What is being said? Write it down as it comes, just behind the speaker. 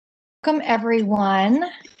Welcome, everyone.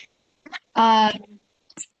 I'm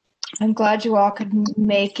glad you all could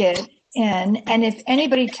make it in. And if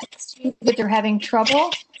anybody tells you that they're having trouble,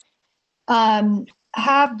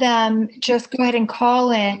 have them just go ahead and call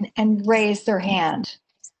in and raise their hand,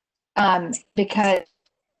 because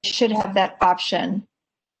they should have that option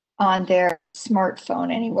on their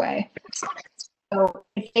smartphone anyway. So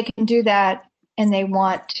if they can do that and they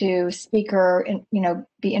want to speak or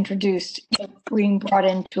be introduced, being brought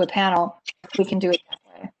into a panel, we can do it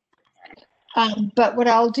that way. But what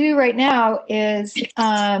I'll do right now is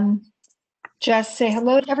just say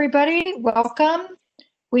hello to everybody. Welcome.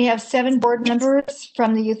 We have 7 board members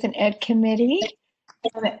from the Youth and Ed Committee.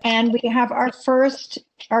 And we have our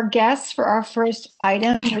guests for our first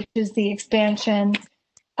item, which is the expansion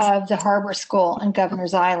of the Harbor School on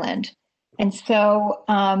Governor's Island. And so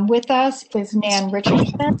with us is Nan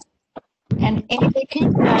Richardson. And Amy,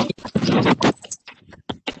 can you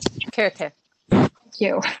Okay. Thank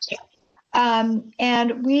you. And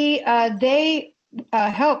they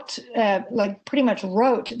helped, pretty much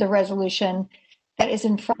wrote the resolution that is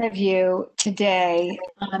in front of you today.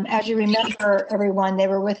 As you remember, everyone, they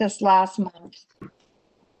were with us last month.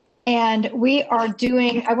 And we are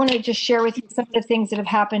doing, I want to just share with you some of the things that have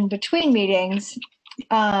happened between meetings.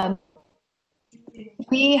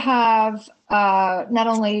 We have not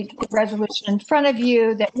only the resolution in front of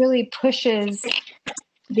you that really pushes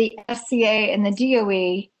the SCA and the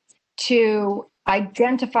DOE to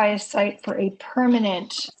identify a site for a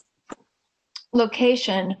permanent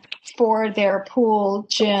location for their pool,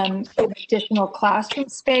 gym, and additional classroom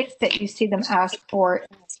space that you see them ask for in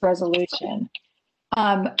this resolution.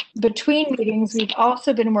 Between meetings, we've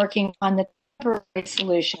also been working on the temporary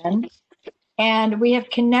solution, and we have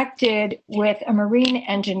connected with a marine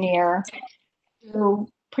engineer who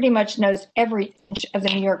pretty much knows every inch of the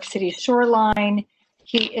New York City shoreline.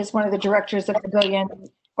 He is one of the directors of the Billion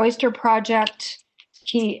Oyster Project.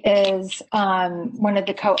 He is one of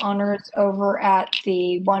the co-owners over at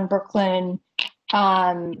the One Brooklyn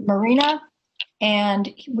Marina,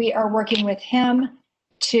 and we are working with him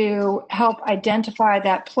to help identify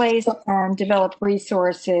that place and develop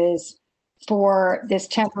resources for this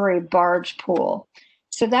temporary barge pool.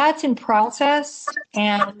 So that's in process,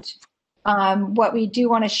 and what we do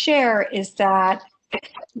want to share is that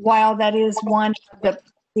while that is one of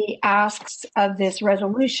the asks of this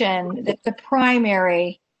resolution, that the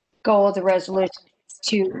primary goal of the resolution is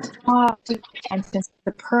to draw attention to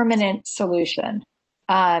the permanent solution.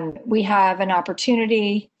 We have an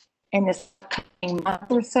opportunity in this coming month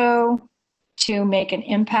or so to make an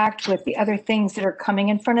impact with the other things that are coming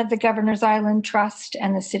in front of the Governor's Island Trust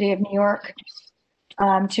and the City of New York,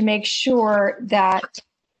 to make sure that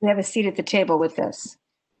we have a seat at the table with this.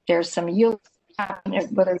 There's some ULURP,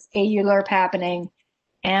 whether it's a ULURP happening,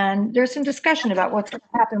 and there's some discussion about what's going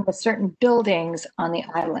to happen with certain buildings on the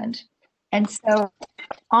island. And so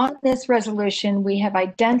on this resolution, we have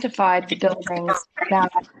identified the buildings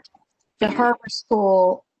that the Harbor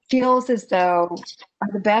School feels as though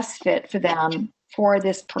are the best fit for them for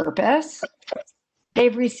this purpose.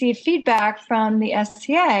 They've received feedback from the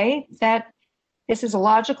SCA that this is a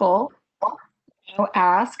logical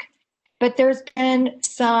ask, but there's been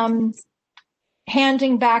some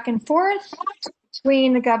handing back and forth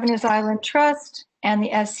between the Governor's Island Trust and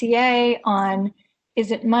the SCA on,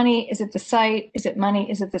 is it money, is it the site, is it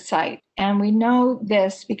money, is it the site? And we know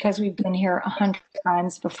this because we've been here 100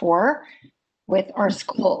 times before with our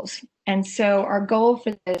schools. And so our goal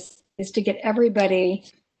for this is to get everybody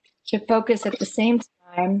to focus at the same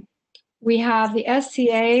time. We have the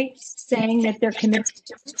SCA saying that they're committed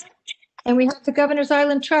to it, and we have the Governor's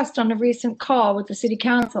Island Trust on a recent call with the City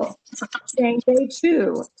Council saying they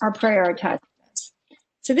too are prioritizing this.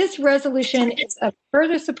 So this resolution is a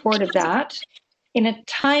further support of that in a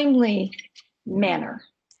timely manner.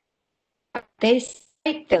 They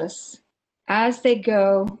cite this as they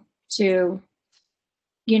go to,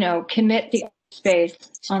 commit the space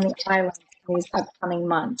on the island in these upcoming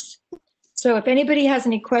months. So if anybody has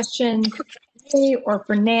any questions for me or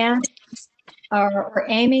for Nan or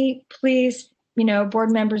Amy, please,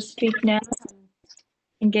 board members speak now,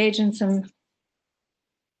 engage in some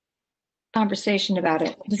conversation about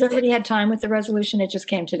it. Has everybody had time with the resolution? It just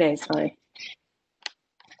came today, sorry.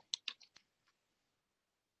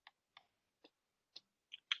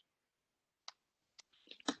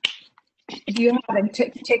 If you haven't,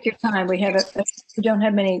 take your time. We don't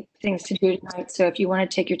have many things to do tonight, so if you want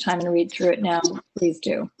to take your time and read through it now, please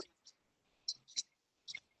do.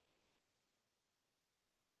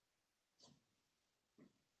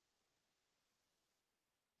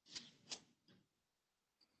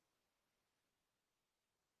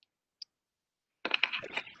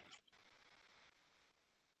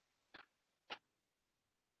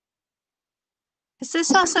 Has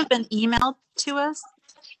this also been emailed to us?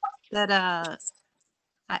 That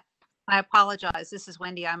I apologize. This is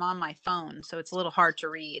Wendy. I'm on my phone, so it's a little hard to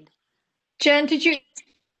read. Jen, did you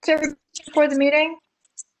serve before the meeting?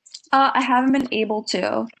 I haven't been able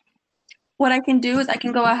to. What I can do is I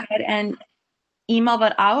can go ahead and email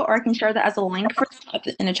that out, or I can share that as a link for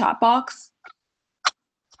in a chat box.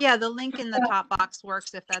 Yeah, the link in the top box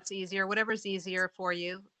works if that's easier. Whatever's easier for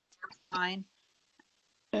you, fine.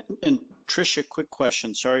 And Tricia, quick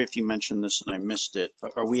question. Sorry if you mentioned this and I missed it.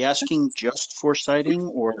 Are we asking just for citing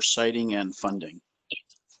or citing and funding?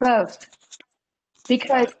 Both.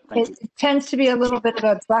 Because it tends to be a little bit of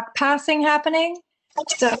a buck passing happening.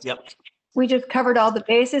 So we just covered all the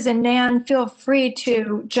bases. And Nan, feel free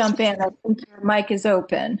to jump in. I think your mic is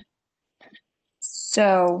open.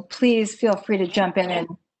 So please feel free to jump in. And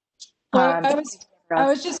Well, I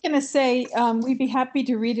was just going to say, we'd be happy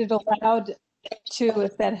to read it aloud too,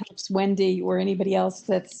 if that helps Wendy or anybody else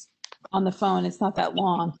that's on the phone. It's not that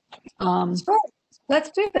long. Sure.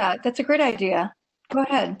 Let's do that. That's a great idea. Go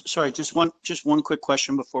ahead. Sorry, just one quick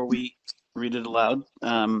question before we read it aloud,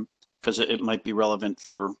 because it might be relevant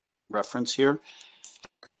for reference here.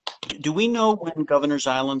 Do we know when Governor's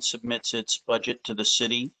Island submits its budget to the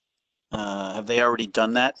city? Have they already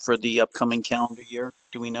done that for the upcoming calendar year?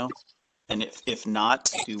 Do we know? And if not,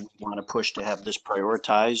 do we want to push to have this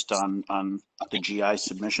prioritized on the GI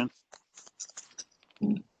submission?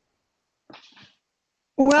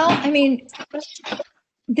 Well, I mean,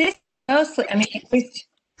 this mostly, I mean, at least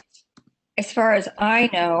as far as I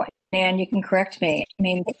know, and you can correct me, I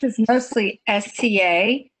mean, this is mostly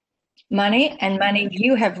SCA money and money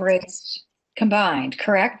you have raised combined,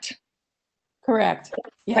 correct? Correct.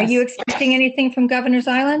 Yes. Are you expecting anything from Governor's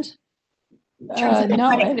Island? No,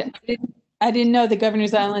 I didn't know the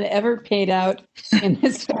Governor's Island ever paid out in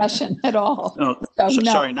this fashion at all. No, So,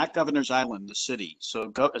 no. sorry, not Governor's Island, the city.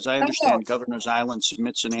 So as I understand, Governor's Island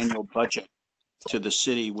submits an annual budget to the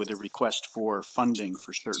city with a request for funding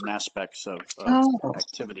for certain aspects of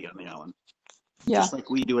activity on the island. Yeah. Just like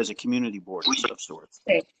we do as a community board of sorts.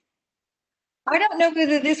 I don't know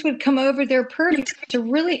whether this would come over their purview. It's a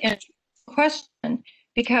really interesting question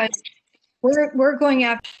because we're going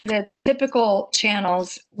after the typical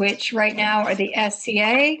channels, which right now are the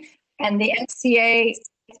SCA, and the SCA,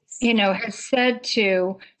 you know, has said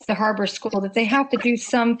to the Harbor School that they have to do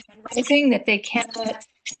some fundraising, that they cannot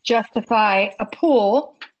justify a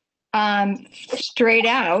pool straight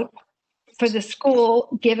out for the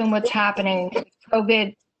school, given what's happening with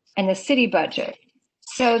COVID and the city budget.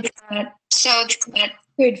 So that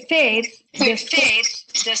good faith,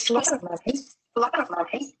 this lot of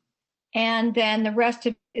money. And then the rest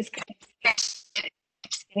of it is getting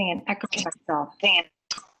an echo to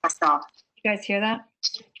myself. You guys hear that?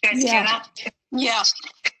 Yeah. Yeah.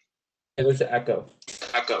 It was an echo.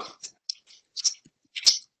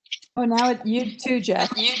 Oh, now you too,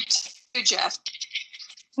 Jeff. Jen,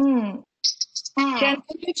 can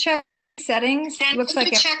you check settings? It looks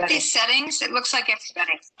like everybody.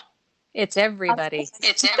 It's everybody.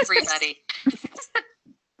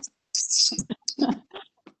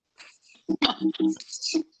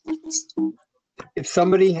 If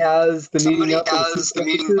somebody has the meeting up, that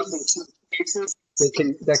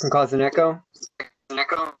can cause an echo.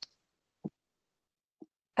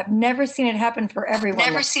 I've never seen it happen for everyone.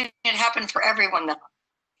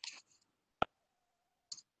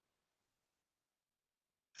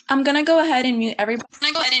 I'm going to go ahead and mute everybody.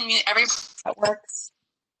 That works.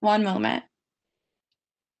 One moment.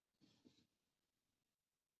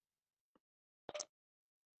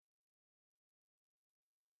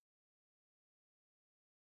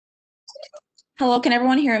 Hello, can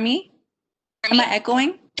everyone hear me? Am I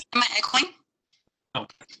echoing?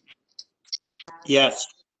 Yes.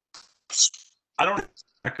 I don't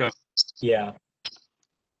echo. Yeah.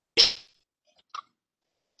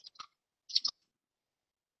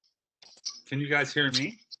 Can you guys hear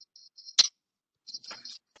me?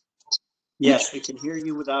 Yes, we can hear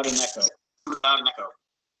you without an echo. And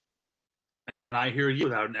I hear you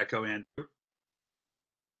without an echo, Andrew.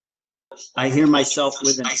 I hear myself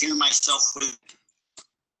with an echo.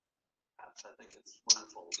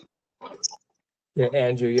 Yeah,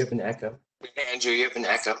 Andrew, you have an echo.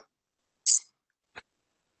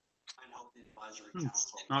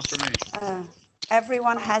 Not for me.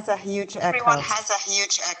 Everyone has a huge echo.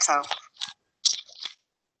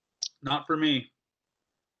 Not for me.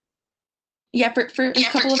 Yeah, for a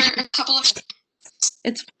couple of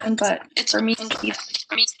it's fine, but for me,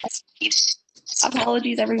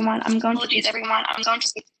 apologies, everyone. I'm going to see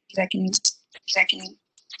if I can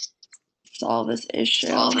solve this issue.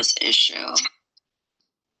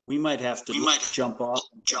 We might have to jump off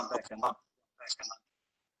and jump back on.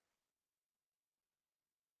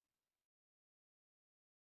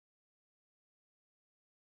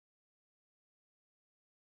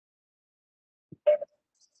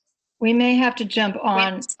 We may have to jump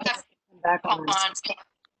on. Back on.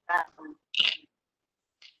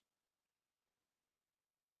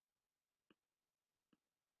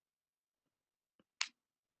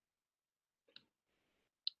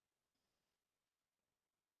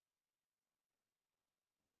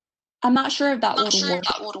 I'm not sure if that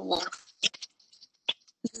would work.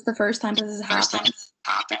 This is the first time this has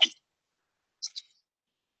happened.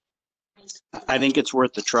 I think it's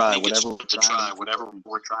worth the try, whatever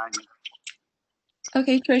we're trying.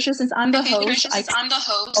 Okay, Tricia, since I'm the host,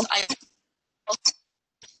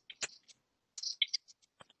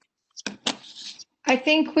 I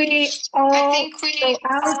think we all go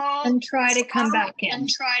out and try to come back in.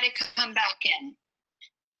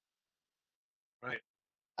 Right.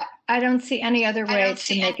 I don't see any other way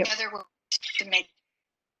to make it.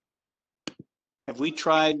 Have we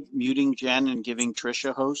tried muting Jen and giving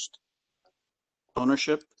Tricia host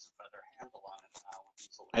ownership?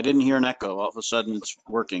 I didn't hear an echo. All of a sudden it's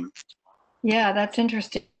working. Yeah, that's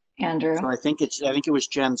interesting, Andrew. So I think it was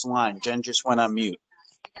Jen's line. Jen just went on mute.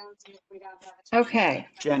 Okay.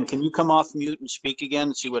 Jen, can you come off mute and speak again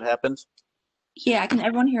and see what happens? Yeah, can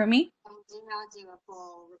everyone hear me?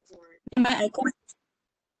 Am I echoing?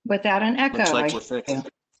 Without an echo. Looks like we're fixed.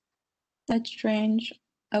 That's strange.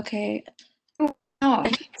 Okay. Oh,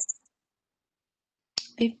 Let's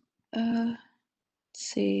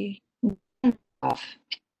see. off.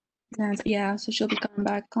 Yeah, so she'll be coming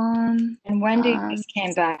back on. And Wendy just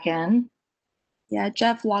came back in. Yeah,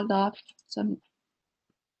 Jeff logged off. So let's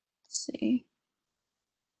see.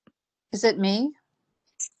 Is it me?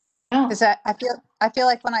 Oh, Is that I feel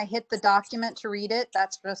like when I hit the document to read it,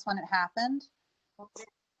 that's just when it happened.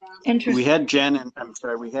 interesting. We had Jen and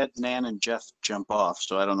we had Nan and Jeff jump off,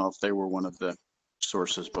 so I don't know if they were one of the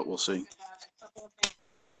sources, but we'll see.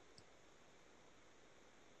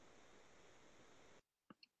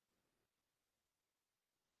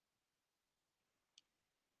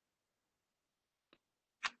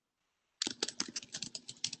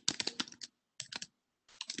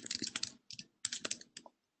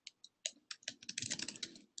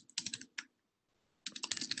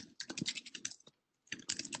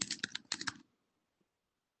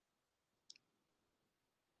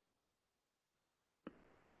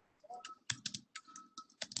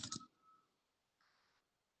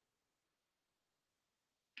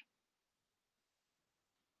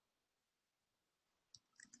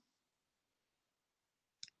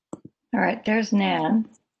 All right, there's Nan.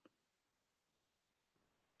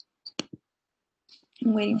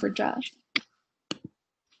 I'm waiting for Jeff.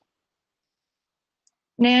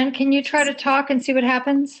 Nan, can you try to talk and see what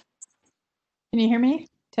happens? Can you hear me?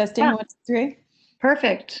 Testing Yeah. 1, 2, 3.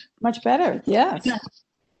 Perfect. Much better. Yes. Yeah.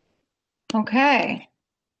 Okay.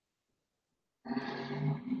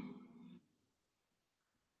 I'm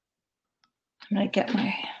going to get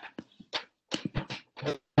my.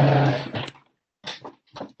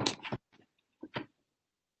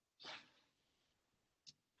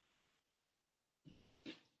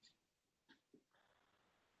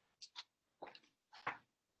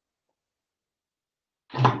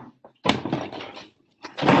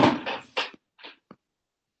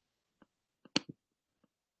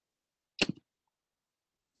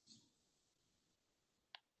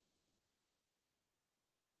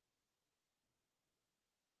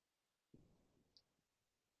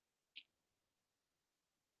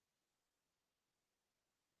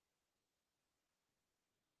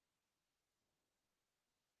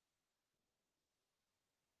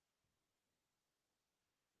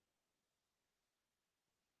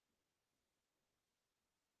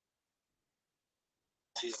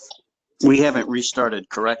 We haven't restarted,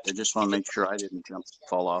 correct? I just want to make sure I didn't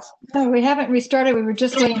fall off. No, we haven't restarted. We were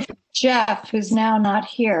just waiting for Jeff, who's now not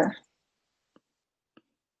here.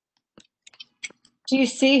 Do you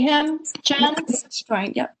see him, Jen? It's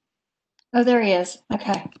fine. Yep. Oh, there he is.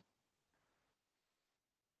 Okay.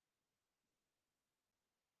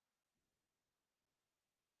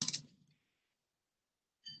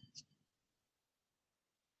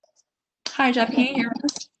 Hi, Jeff. Can you hear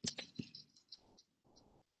us?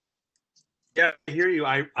 Yeah, I hear you.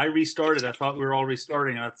 I restarted. I thought we were all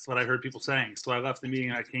restarting. That's what I heard people saying. So I left the meeting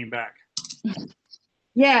and I came back.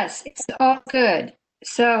 Yes, it's all good.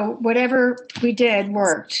 So whatever we did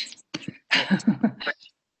worked.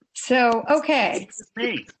 So, okay.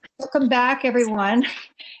 Me. Welcome back, everyone.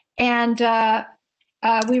 And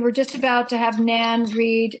we were just about to have Nan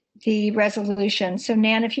read the resolution. So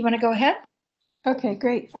Nan, if you want to go ahead. Okay,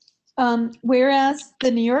 great. Whereas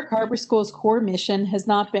the New York Harbor School's core mission has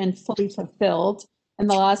not been fully fulfilled in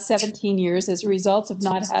the last 17 years as a result of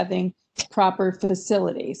not having proper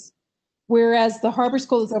facilities. Whereas the Harbor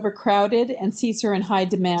School is overcrowded and seats are in high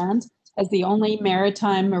demand as the only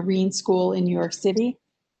maritime marine school in New York City,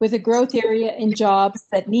 with a growth area in jobs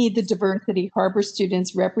that need the diversity Harbor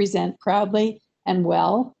students represent proudly and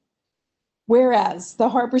well. Whereas the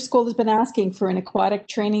Harbor School has been asking for an aquatic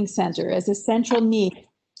training center as a central need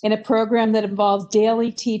in a program that involves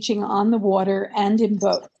daily teaching on the water and in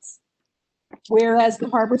boats. Whereas the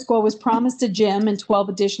Harbor School was promised a gym and 12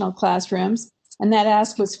 additional classrooms, and that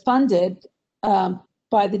ask was funded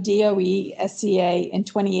by the DOE SCA in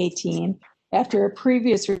 2018 after a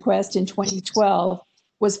previous request in 2012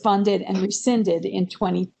 was funded and rescinded in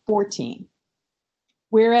 2014.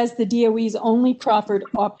 Whereas the DOE's only proffered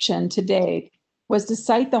option to date was to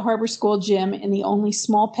site the Harbor School gym in the only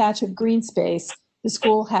small patch of green space the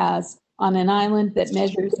school has on an island that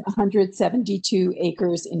measures 172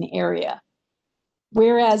 acres in area.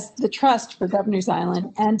 Whereas the Trust for Governor's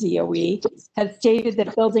Island and DOE have stated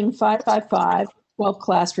that Building 555, 12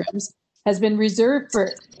 classrooms, has been reserved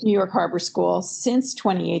for New York Harbor School since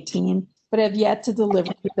 2018, but have yet to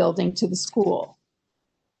deliver the building to the school.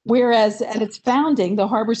 Whereas at its founding, the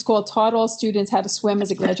Harbor School taught all students how to swim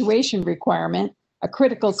as a graduation requirement, a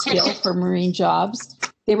critical skill for marine jobs.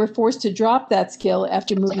 They were forced to drop that skill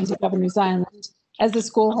after moving to Governor's Island, as the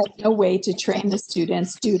school had no way to train the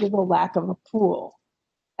students due to the lack of a pool.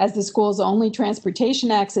 As the school's only transportation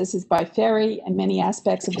access is by ferry, and many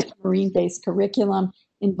aspects of the marine-based curriculum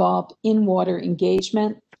involved in-water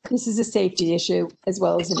engagement, this is a safety issue as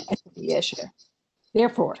well as an equity issue.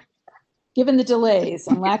 Therefore, given the delays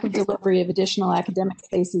and lack of delivery of additional academic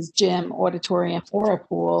spaces, gym, auditorium, or a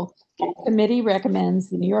pool, the committee recommends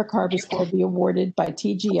the New York Harbor School be awarded by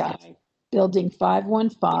TGI Building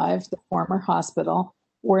 515, the former hospital,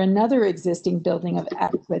 or another existing building of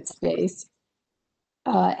adequate space,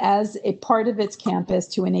 as a part of its campus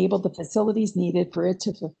to enable the facilities needed for it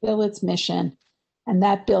to fulfill its mission, and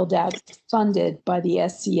that build out is funded by the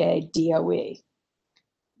SCA DOE.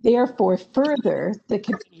 Therefore, further, the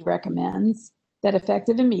committee recommends that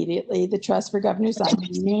effective immediately, the Trust for Governor's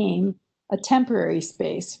Island name a temporary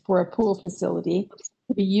space for a pool facility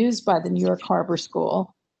to be used by the New York Harbor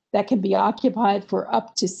School that can be occupied for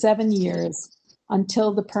up to 7 years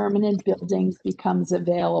until the permanent building becomes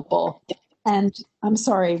available. And I'm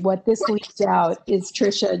sorry, what this leaves out is,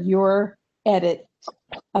 Tricia, your edit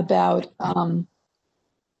about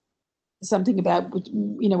something about,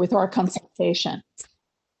 with our consultation.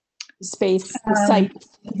 Space, the site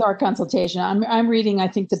with our consultation. I'm reading, I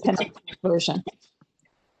think, the Pennsylvania version.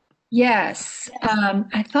 Yes,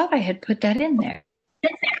 I thought I had put that in there.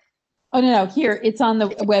 Oh, no, here, it's on the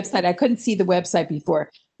website. I couldn't see the website before.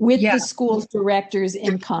 With the school's directors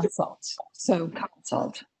in consult. So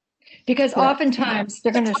consult. Because oftentimes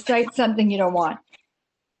they're going to cite something you don't want.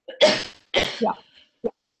 Yeah.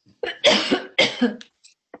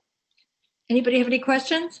 Anybody have any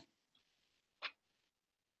questions?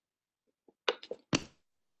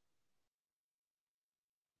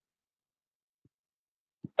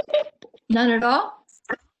 None at all?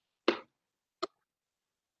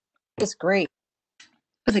 It's great.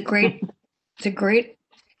 It's a great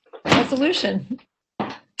resolution.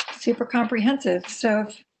 Super comprehensive. So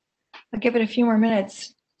I'll give it a few more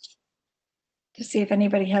minutes to see if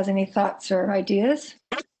anybody has any thoughts or ideas.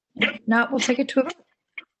 If not, we'll take it to a vote.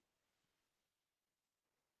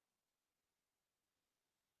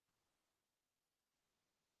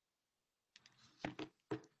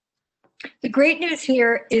 The great news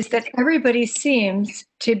here is that everybody seems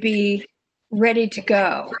to be ready to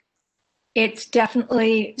go. It's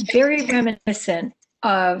definitely very reminiscent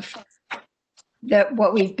of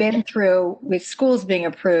what we've been through with schools being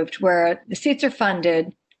approved, where the seats are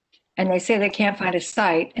funded and they say they can't find a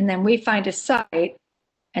site, and then we find a site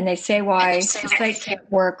and they say why the site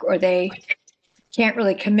can't work or they can't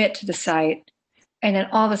really commit to the site, and then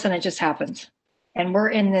all of a sudden it just happens. And we're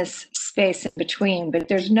in this space in between, but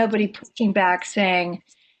there's nobody pushing back saying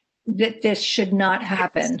that this should not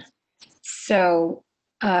happen. So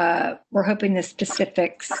we're hoping the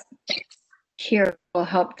specifics here will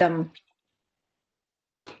help them,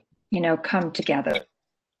 come together,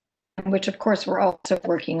 which of course we're also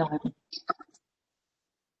working on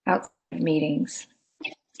outside meetings.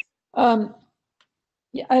 I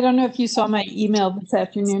don't know if you saw my email this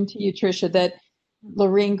afternoon to you, Tricia, that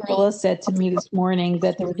Lorraine Grilla said to me this morning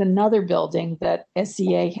that there was another building that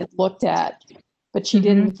SCA had looked at, but she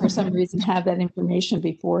didn't, for some reason, have that information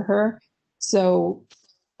before her. So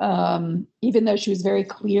even though she was very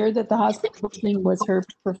clear that the hospital building was her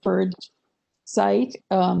preferred site,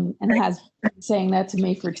 and has been saying that to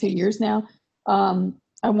me for 2 years now.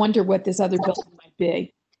 I wonder what this other building might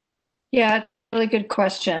be. Yeah, really good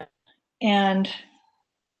question. And,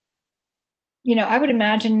 I would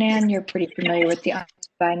imagine, Nan, you're pretty familiar with the island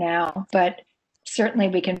by now, but certainly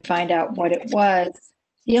we can find out what it was.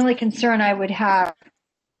 The only concern I would have,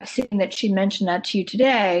 seeing that she mentioned that to you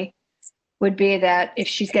today, would be that if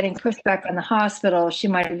she's getting pushback on the hospital, she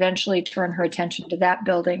might eventually turn her attention to that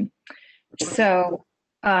building. So,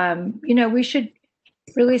 we should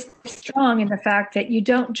really stay strong in the fact that you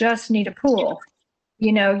don't just need a pool.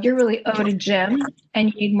 You're really owed a gym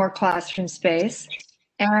and you need more classroom space.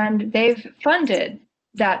 And they've funded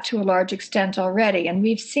that to a large extent already. And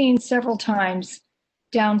we've seen several times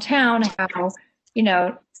downtown how,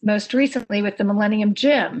 most recently with the Millennium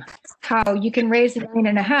Gym, how you can raise $1.5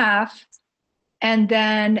 million and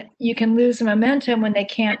then you can lose momentum when they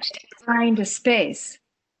can't find a space.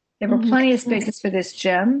 There were plenty of spaces for this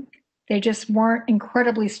gym. They just weren't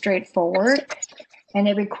incredibly straightforward, and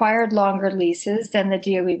they required longer leases than the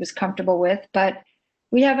DOE was comfortable with. But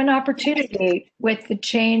we have an opportunity with the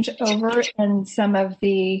change over in some of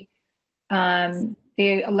the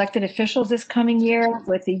elected officials this coming year,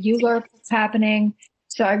 with the ULURP that's happening.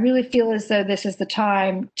 So I really feel as though this is the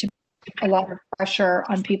time to put a lot of pressure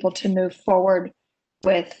on people to move forward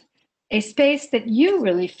with a space that you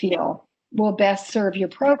really feel will best serve your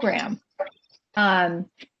program.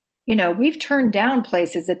 We've turned down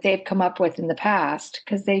places that they've come up with in the past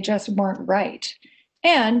because they just weren't right.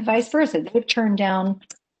 And vice versa. They've turned down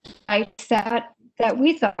sites that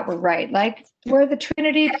we thought were right, like where the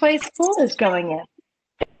Trinity Place pool is going in.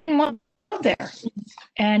 They didn't want to build there.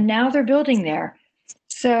 And now they're building there.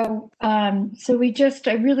 So, I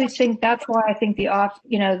really think that's why I think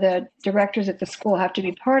the directors at the school have to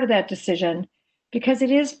be part of that decision, because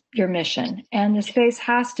it is your mission and the space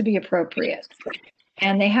has to be appropriate.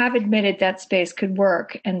 And they have admitted that space could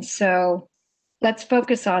work. And so let's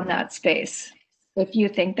focus on that space if you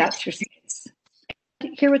think that's your space.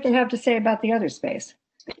 Hear what they have to say about the other space.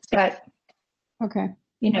 But, Okay.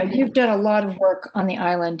 You've done a lot of work on the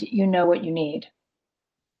island. You know what you need.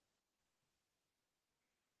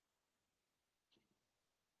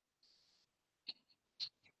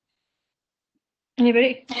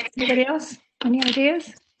 Anybody else? Any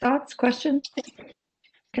ideas, thoughts, questions,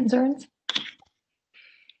 concerns?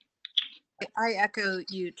 I echo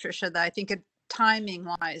you, Tricia, that I think timing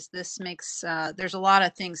wise, this makes, there's a lot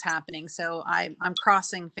of things happening. So I'm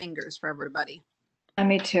crossing fingers for everybody.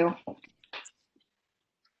 Me too.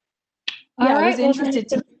 Yeah, All I was right,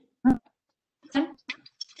 interested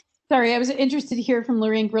Sorry, I was interested to hear from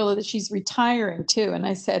Lorraine Grillo that she's retiring too. And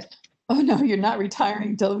I said, oh no, you're not retiring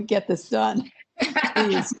until we get this done.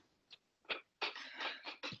 Please.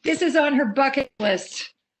 This is on her bucket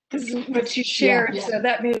list. This is what she shared. Yeah. So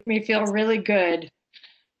that made me feel really good.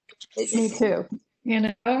 Me too.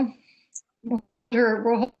 We'll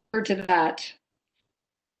hold her to that.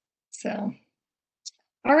 So,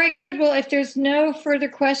 all right. Well, if there's no further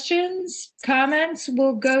questions, comments,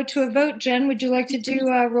 we'll go to a vote. Jen, would you like to do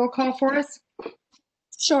a roll call for us?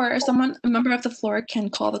 Sure. A member of the floor can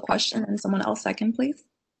call the question and someone else second, please.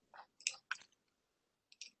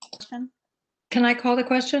 Can I call the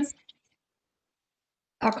question?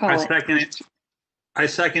 I'll call it. I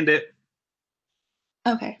second it.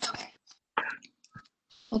 Okay.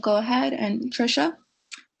 We'll go ahead and Tricia,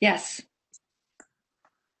 Yes.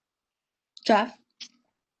 Jeff,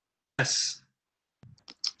 Yes.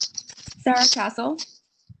 Sarah Castle,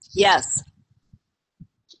 Yes.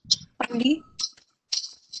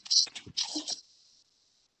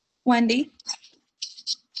 Wendy,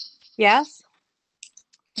 Yes.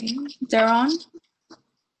 Daron,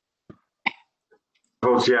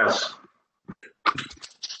 Votes yes.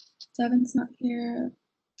 Devin's not here,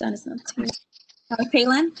 Dennis not here.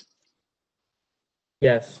 Palin,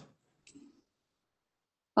 Yes.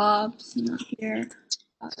 Bob's not here.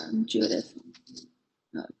 Judith.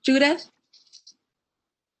 Judith?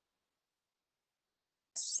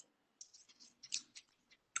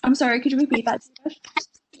 I'm sorry, could you repeat that?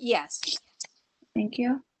 Yes. Thank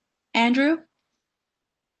you. Andrew?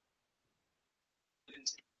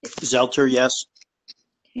 Zelter, yes.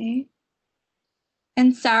 Okay.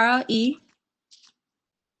 And Sarah E.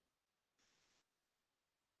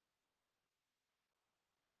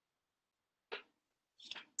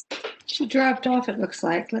 She dropped off, it looks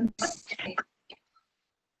like. Let me see.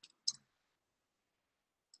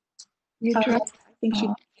 You Oh, dropped.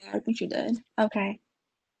 I think she did. Okay.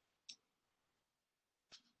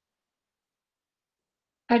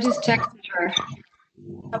 I just texted her.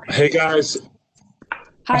 Hey guys,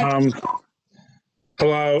 Hi.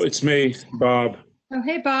 hello, it's me, Bob. Oh,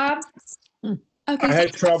 hey, Bob. Okay. I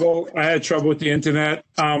had trouble with the internet.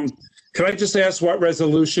 Can I just ask what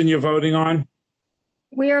resolution you're voting on?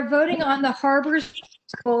 We are voting on the Harbor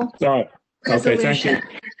School Oh, okay, thank you. resolution.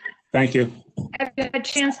 Thank you. Have you had a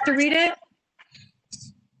chance to read it?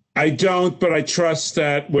 I don't, but I trust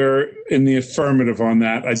that we're in the affirmative on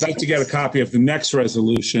that. I'd like to get a copy of the next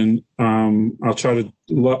resolution. I'll try to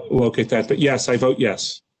locate that, but yes, I vote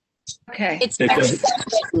yes. Okay. It's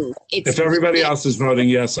If everybody else is voting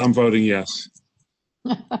yes, I'm voting yes.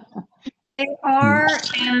 They are,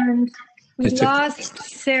 and we It's a- lost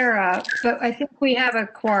Sarah, but I think we have a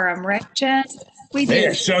quorum, right, Jen? We Hey, I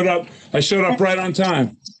did. showed up right on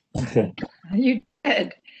time. Okay. You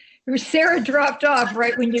did. Sarah dropped off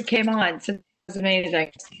right when you came on, so that was amazing.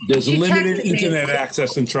 There's She limited texted me. internet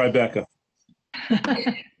access in Tribeca.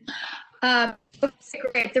 Okay,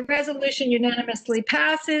 great. The resolution unanimously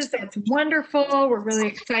passes. That's wonderful. We're really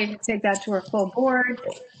excited to take that to our full board.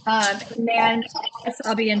 And then I guess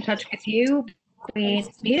I'll be in touch with you between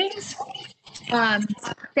meetings.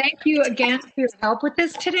 Thank you again for your help with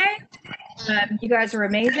this today. You guys are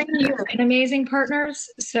amazing. You're amazing partners.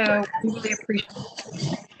 So we really appreciate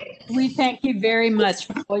it. We thank you very much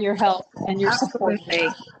for all your help and your support. Absolutely.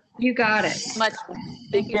 You got it. much.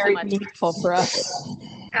 Thank you so Very much. meaningful for us.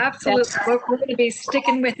 Absolutely. We're going to be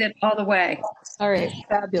sticking with it all the way. All right,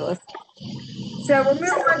 fabulous. So we'll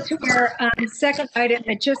move on to our second item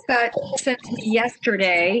that just got sent to me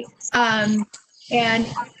yesterday. And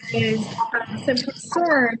is some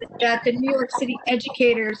concern that the New York City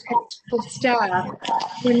educators and school staff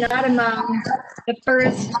were not among the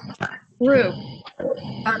first group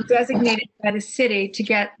designated by the city to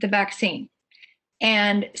get the vaccine.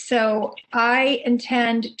 And so I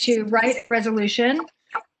intend to write a resolution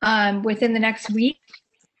within the next week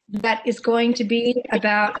that is going to be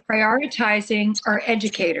about prioritizing our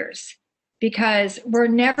educators, because we're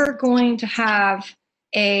never going to have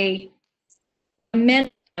a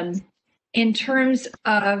momentum in terms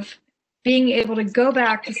of being able to go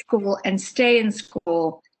back to school and stay in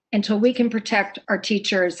school until we can protect our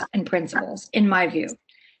teachers and principals, in my view.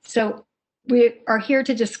 So we are here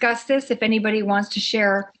to discuss this. If anybody wants to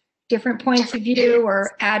share different points of view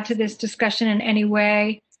or add to this discussion in any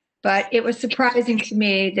way, but it was surprising to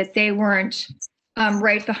me that they weren't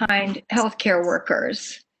right behind healthcare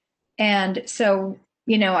workers. And so,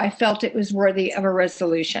 you know, I felt it was worthy of a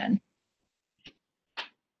resolution.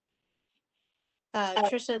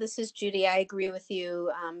 Trisha, this is Judy. I agree with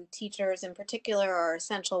you. Teachers in particular are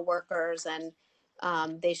essential workers, and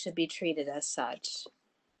they should be treated as such.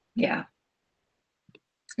 Yeah.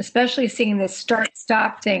 Especially seeing this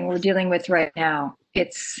start-stop thing we're dealing with right now.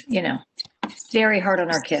 It's, you know, very hard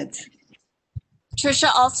on our kids. Trisha,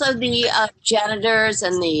 also the janitors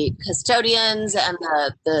and the custodians and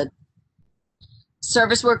the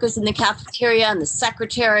service workers in the cafeteria and the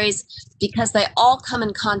secretaries, because they all come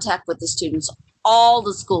in contact with the students, all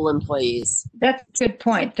the school employees. That's a good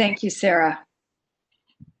point. Thank you, Sarah.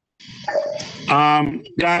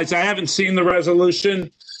 Guys, I haven't seen the resolution.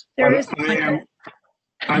 There but is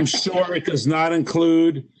I'm sure it does not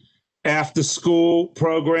include after-school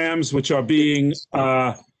programs, which are being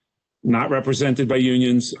not represented by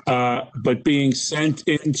unions, but being sent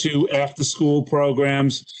into after-school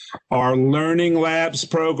programs. Our Learning Labs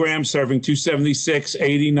program, serving 276,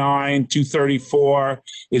 89, 234,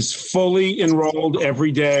 is fully enrolled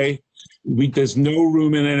every day. There's no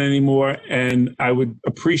room in it anymore, and I would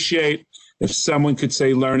appreciate if someone could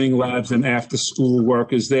say Learning Labs and after-school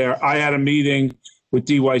work is there. I had a meeting with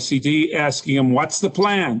DYCD asking them, what's the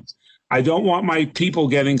plan? I don't want my people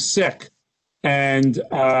getting sick. And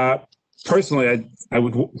personally, I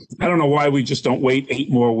don't know why we just don't wait 8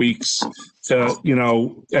 more weeks to, you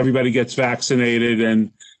know, everybody gets vaccinated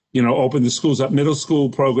and, you know, open the schools up. Middle school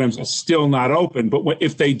programs are still not open, but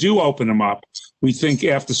if they do open them up, we think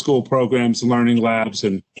after school programs, Learning Labs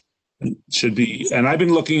and should be. And I've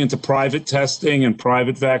been looking into private testing and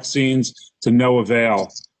private vaccines to no avail.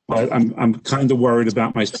 But I'm kind of worried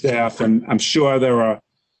about my staff, and I'm sure there are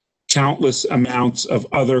countless amounts of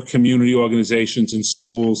other community organizations and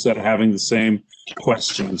schools that are having the same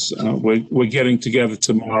questions. We're getting together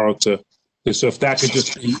tomorrow so if that could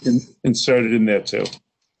just be inserted in there too.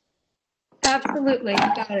 Absolutely.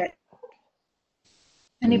 Got it.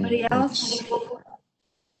 Anybody else?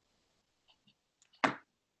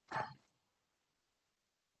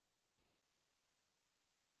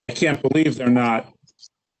 I can't believe they're not,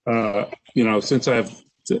 you know,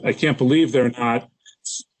 I can't believe they're not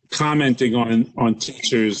commenting on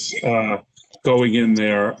teachers going in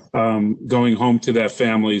there, going home to their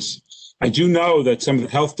families. I do know that some of the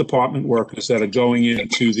health department workers that are going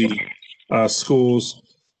into the schools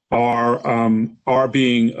are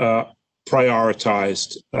being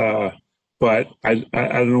prioritized, but I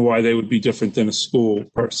don't know why they would be different than a school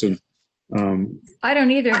person. I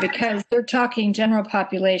don't either, because they're talking general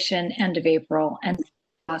population end of April and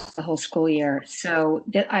the whole school year. So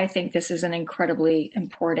I think this is an incredibly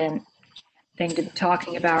important thing to be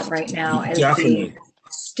talking about right now as Definitely.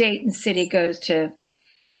 the state and city goes to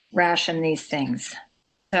ration these things.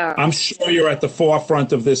 So I'm sure you're at the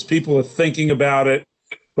forefront of this. People are thinking about it,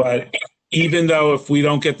 but even though if we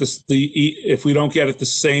don't get if we don't get at the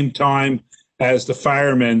same time as the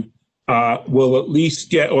firemen, we'll at least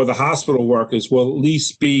get, or the hospital workers will at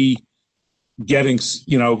least be getting,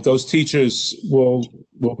 those teachers will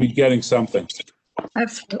be getting something.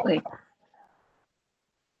 absolutely.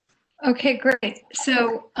 Okay, great.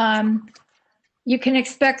 So you can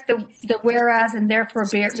expect the whereas and therefore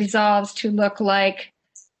be it resolves to look like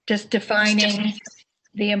just defining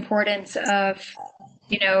the importance of,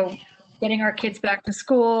 getting our kids back to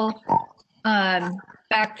school.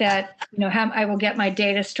 Fact that, I will get my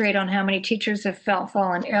data straight on how many teachers have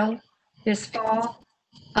fallen ill this fall.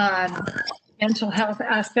 Mental health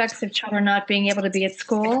aspects of children not being able to be at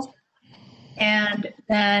school. And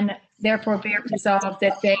then therefore be it resolved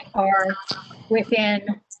that they are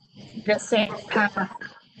within the same path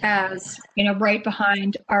as, right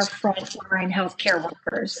behind our frontline healthcare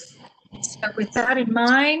workers. So with that in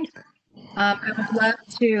mind, I would love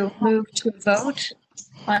to move to a vote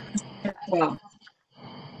on this as well.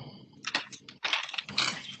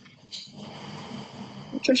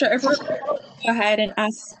 Trisha, if we go ahead and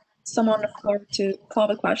ask someone on the floor to call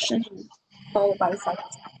the question, followed by the second.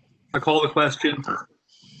 I call the question.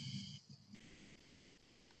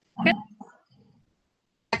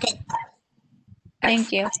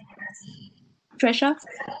 Thank you. Trisha?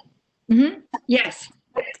 Yes.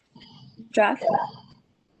 Jeff?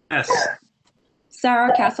 Yes.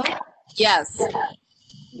 Sarah Castle? Yes.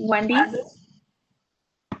 Wendy?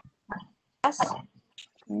 Yes.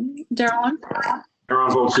 Daron?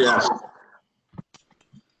 Daron votes yes.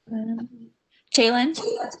 Jalen?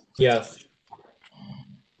 Yes.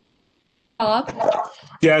 Philip?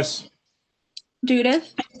 Yes.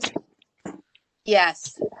 Judith?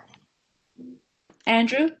 Yes.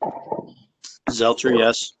 Andrew? Zelter,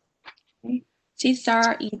 yes. See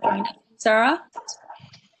Sarah E. Sarah?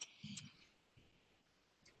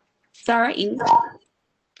 Sarah E.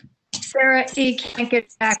 Sarah E. can't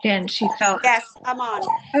get back in. She felt. Yes, I'm on.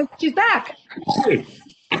 Oh, she's back. Okay,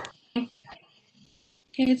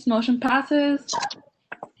 this motion passes.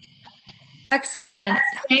 Excellent.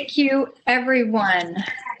 Thank you, everyone.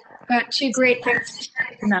 Got two great things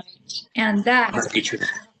tonight, and that's the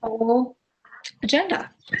whole agenda.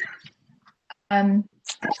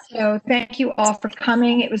 So thank you all for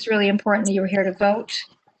coming. It was really important that you were here to vote,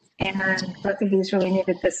 and both of these really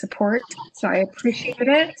needed the support, so I appreciate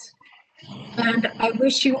it. And I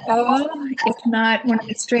wish you all, if not one of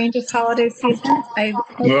the strangest holiday seasons, I hope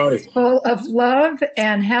it's full of love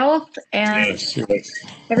and health, and Yes, yes.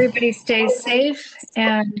 everybody stays safe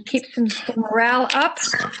and keeps some morale up.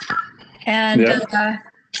 And Yeah. I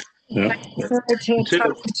look forward to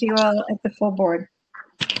talking to you all at the full board.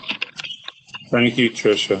 Thank you,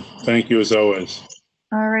 Trisha. Thank you as always.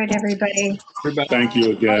 All right, everybody. Thank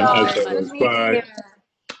you again. As always. Bye. Yeah.